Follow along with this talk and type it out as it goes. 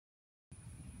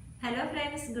Hello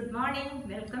friends, good morning.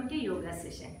 Welcome to yoga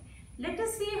session. Let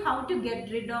us see how to get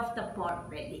rid of the pot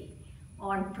belly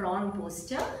on prawn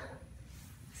posture.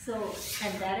 So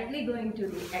I'm directly going to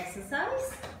the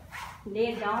exercise.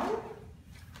 Lay down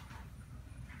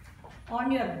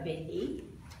on your belly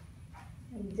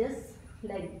and just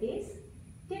like this.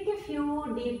 Take a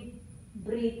few deep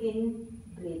breath in,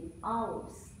 breathe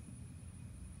out.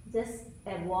 Just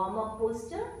a warm up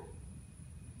posture.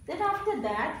 Then after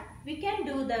that, we can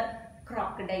do the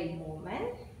crocodile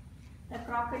movement. The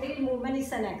crocodile movement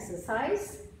is an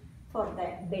exercise for the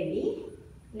belly.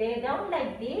 Lay down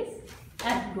like this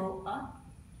and go up.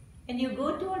 And you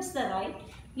go towards the right,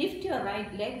 lift your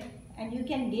right leg and you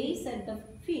can gaze at the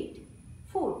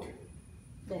foot.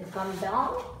 Then come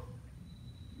down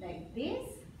like this.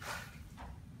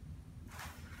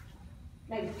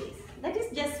 Like this. That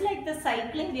is just like the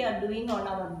cycling we are doing on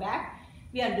our back.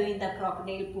 We are doing the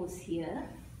crocodile pose here.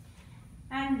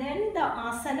 And then the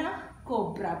asana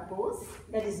cobra pose.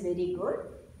 That is very good.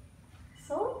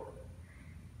 So,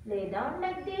 lay down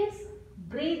like this.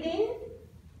 Breathe in.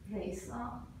 Raise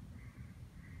up.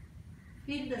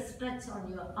 Feel the stretch on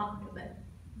your abdomen.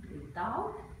 Breathe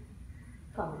out.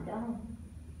 Come down.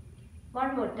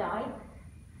 One more time.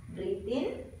 Breathe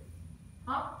in.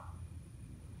 Up.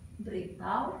 Breathe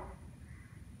out.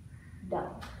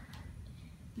 Down.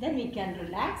 Then we can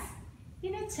relax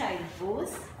in a child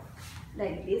pose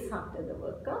like this after the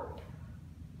workout.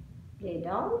 Lay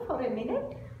down for a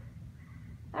minute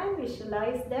and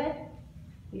visualize that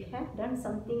you have done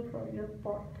something for your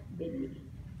pot belly.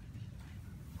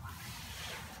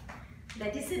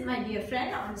 That is it, my dear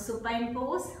friend, on supine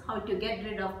pose, how to get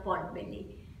rid of pot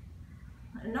belly.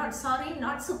 Not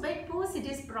supine pose, it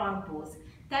is prawn pose.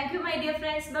 Thank you, my dear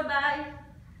friends. Bye-bye.